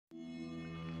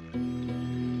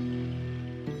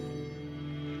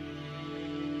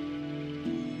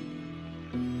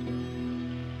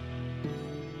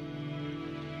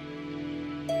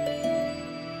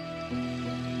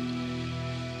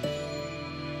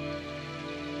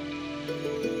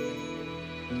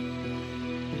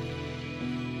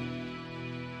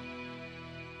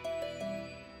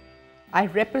I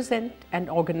represent an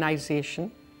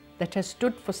organization that has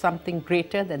stood for something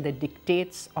greater than the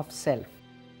dictates of self.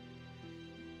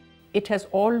 It has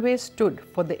always stood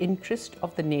for the interest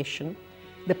of the nation,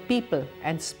 the people,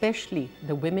 and especially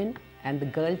the women and the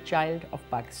girl child of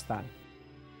Pakistan.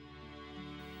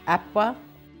 APWA,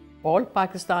 All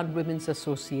Pakistan Women's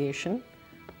Association,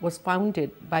 was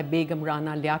founded by Begum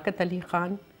Rana Liaquat Ali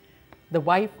Khan, the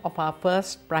wife of our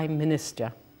first Prime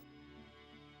Minister.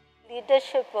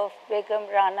 Leadership of Begum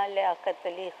Rana Liaquat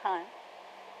Ali Khan,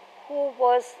 who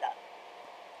was,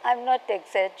 I'm not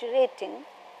exaggerating,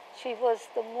 she was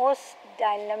the most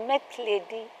dynamic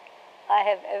lady I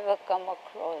have ever come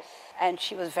across. And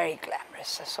she was very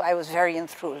glamorous, so I was very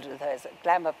enthralled with her as a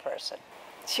glamour person.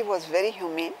 She was very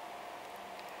humane,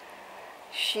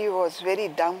 she was very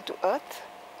down to earth,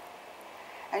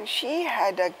 and she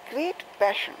had a great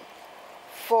passion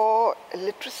for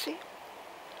literacy,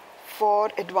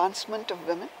 for advancement of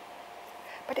women,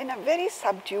 but in a very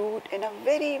subdued, in a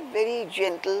very, very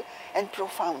gentle and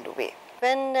profound way.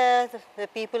 When the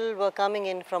people were coming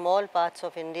in from all parts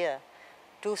of India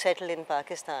to settle in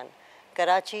Pakistan,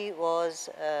 Karachi was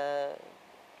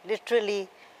literally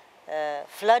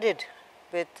flooded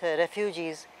with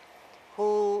refugees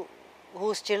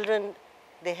whose children,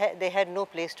 they had no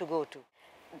place to go to.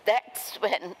 That's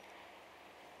when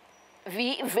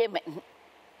we women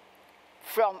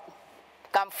from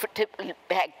comfortable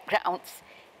backgrounds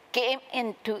came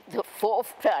into the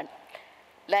forefront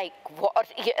like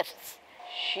warriors.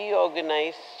 She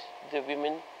organized the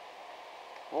women,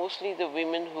 mostly the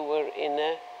women who were in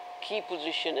a key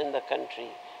position in the country,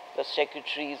 the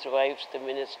secretaries' wives, the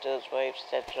ministers' wives,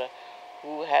 etc.,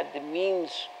 who had the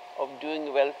means of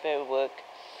doing welfare work,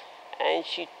 and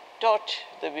she taught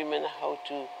the women how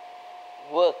to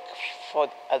work for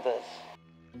others.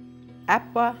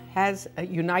 APWA has a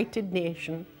United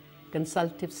Nations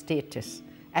consultative status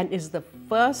and is the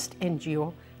first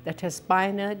NGO that has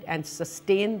pioneered and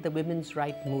sustained the women's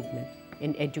rights movement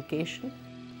in education,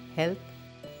 health,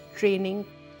 training,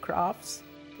 crafts,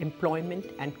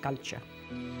 employment, and culture.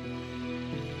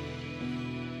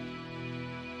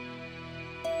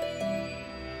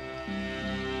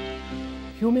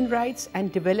 Human rights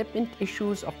and development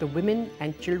issues of the women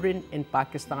and children in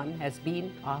Pakistan has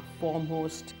been our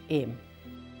foremost aim.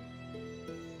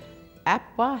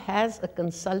 APWA has a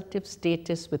consultative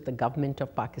status with the government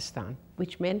of Pakistan,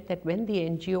 which meant that when the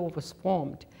NGO was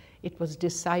formed, it was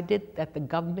decided that the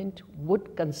government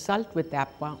would consult with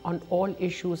APWA on all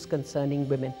issues concerning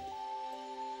women.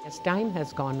 As time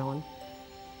has gone on,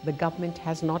 the government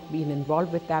has not been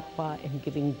involved with APWA in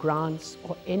giving grants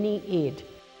or any aid.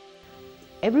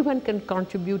 Everyone can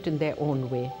contribute in their own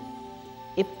way.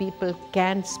 If people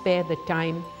can spare the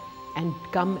time and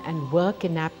come and work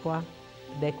in APWA,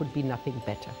 there could be nothing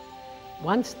better.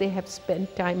 Once they have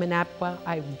spent time in APWA,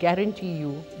 I guarantee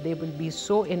you they will be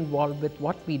so involved with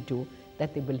what we do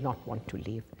that they will not want to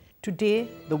leave. Today,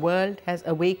 the world has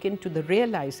awakened to the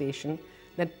realization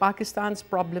that Pakistan's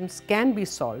problems can be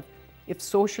solved if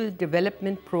social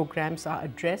development programs are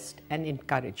addressed and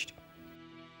encouraged.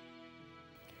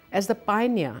 As the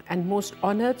pioneer and most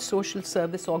honored social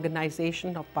service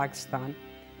organization of Pakistan,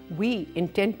 we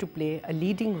intend to play a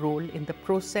leading role in the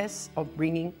process of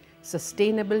bringing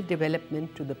sustainable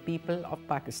development to the people of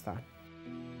Pakistan.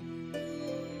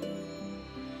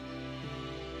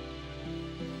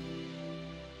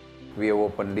 We have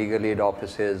opened legal aid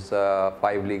offices,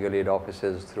 5 legal aid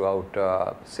offices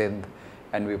throughout Sindh,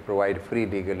 and we provide free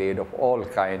legal aid of all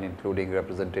kind, including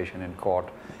representation in court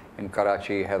in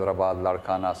Karachi, Hyderabad,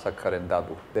 Larkana, Sakkar and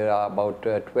Dadu. There are about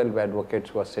 12 advocates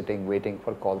who are sitting waiting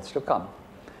for calls to come.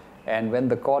 And when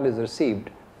the call is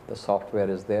received, the software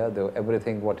is there,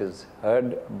 everything what is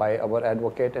heard by our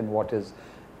advocate and what is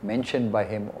mentioned by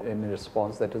him in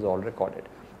response, that is all recorded.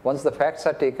 Once the facts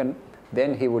are taken,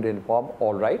 then he would inform,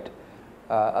 all right,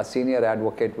 a senior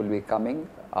advocate will be coming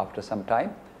after some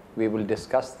time, we will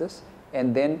discuss this,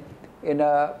 and then in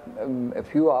a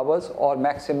few hours or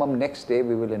maximum next day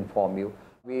we will inform you.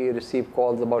 We receive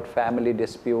calls about family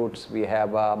disputes, we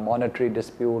have monetary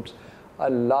disputes, a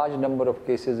large number of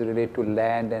cases relate to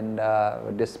land and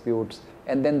disputes,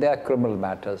 and then there are criminal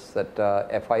matters that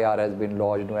FIR has been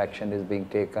lodged, no action is being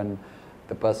taken,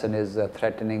 the person is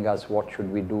threatening us, what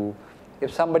should we do,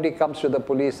 If somebody comes to the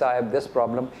police, I have this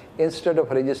problem, instead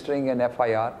of registering an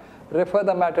FIR, refer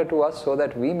the matter to us so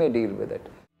that we may deal with it.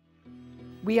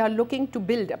 We are looking to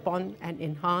build upon and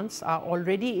enhance our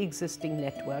already existing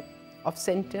network of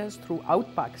centers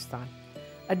throughout Pakistan,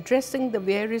 addressing the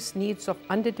various needs of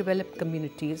underdeveloped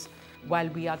communities while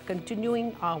we are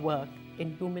continuing our work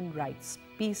in human rights,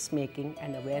 peacemaking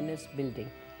and awareness building.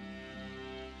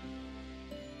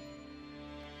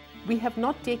 We have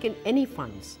not taken any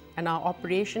funds, and our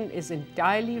operation is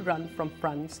entirely run from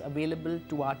funds available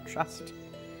to our trust.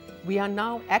 We are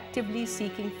now actively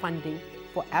seeking funding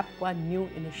for APWA new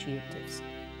initiatives,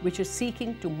 which is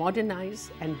seeking to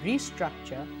modernize and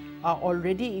restructure our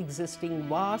already existing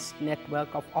vast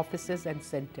network of offices and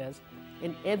centers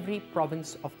in every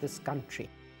province of this country.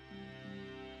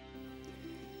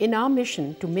 In our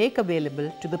mission to make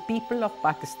available to the people of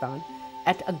Pakistan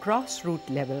at a grassroots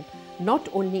level not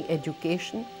only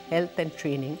education, health and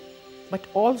training, but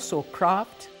also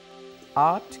craft,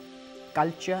 art,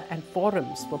 culture and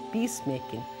forums for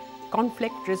peacemaking,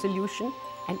 conflict resolution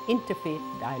and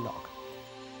interfaith dialogue.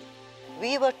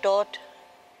 We were taught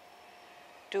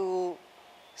to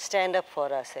stand up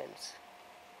for ourselves,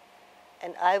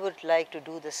 and I would like to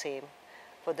do the same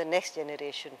for the next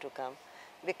generation to come,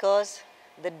 because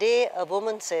the day a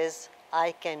woman says,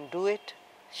 I can do it,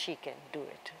 she can do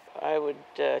it. I would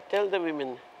tell the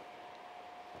women,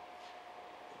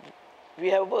 we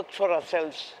have worked for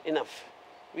ourselves enough.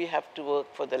 We have to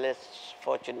work for the less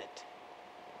fortunate.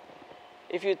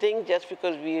 If you think just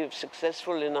because we are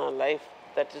successful in our life,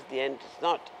 that is the end, it's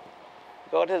not.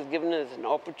 God has given us an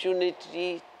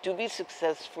opportunity to be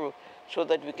successful so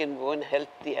that we can go and help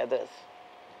the others.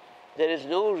 There is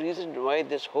no reason why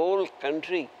this whole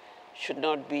country should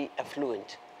not be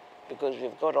affluent, because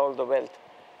we've got all the wealth,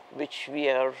 which we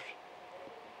are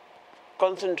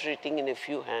concentrating in a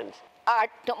few hands. Our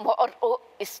tomorrow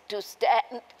is to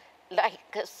stand like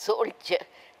a soldier,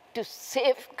 to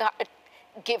safeguard,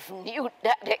 give new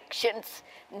directions,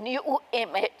 new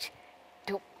image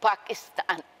to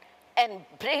Pakistan, and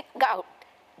bring out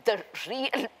the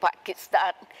real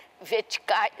Pakistan which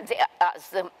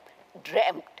Quaid-e-Azam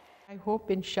dreamt. I hope,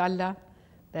 inshallah,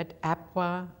 that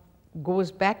APWA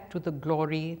goes back to the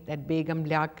glory that Begum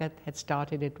Liaquat had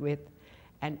started it with,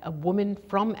 and a woman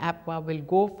from APWA will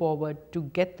go forward to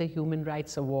get the Human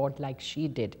Rights Award like she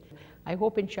did. I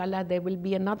hope, inshallah, there will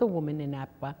be another woman in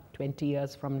APWA 20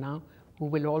 years from now who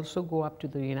will also go up to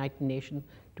the United Nations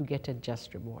to get a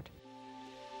just reward.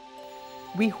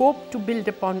 We hope to build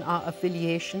upon our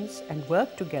affiliations and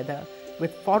work together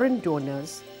with foreign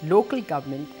donors, local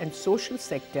government and social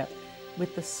sector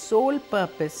with the sole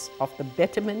purpose of the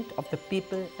betterment of the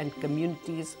people and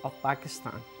communities of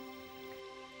Pakistan.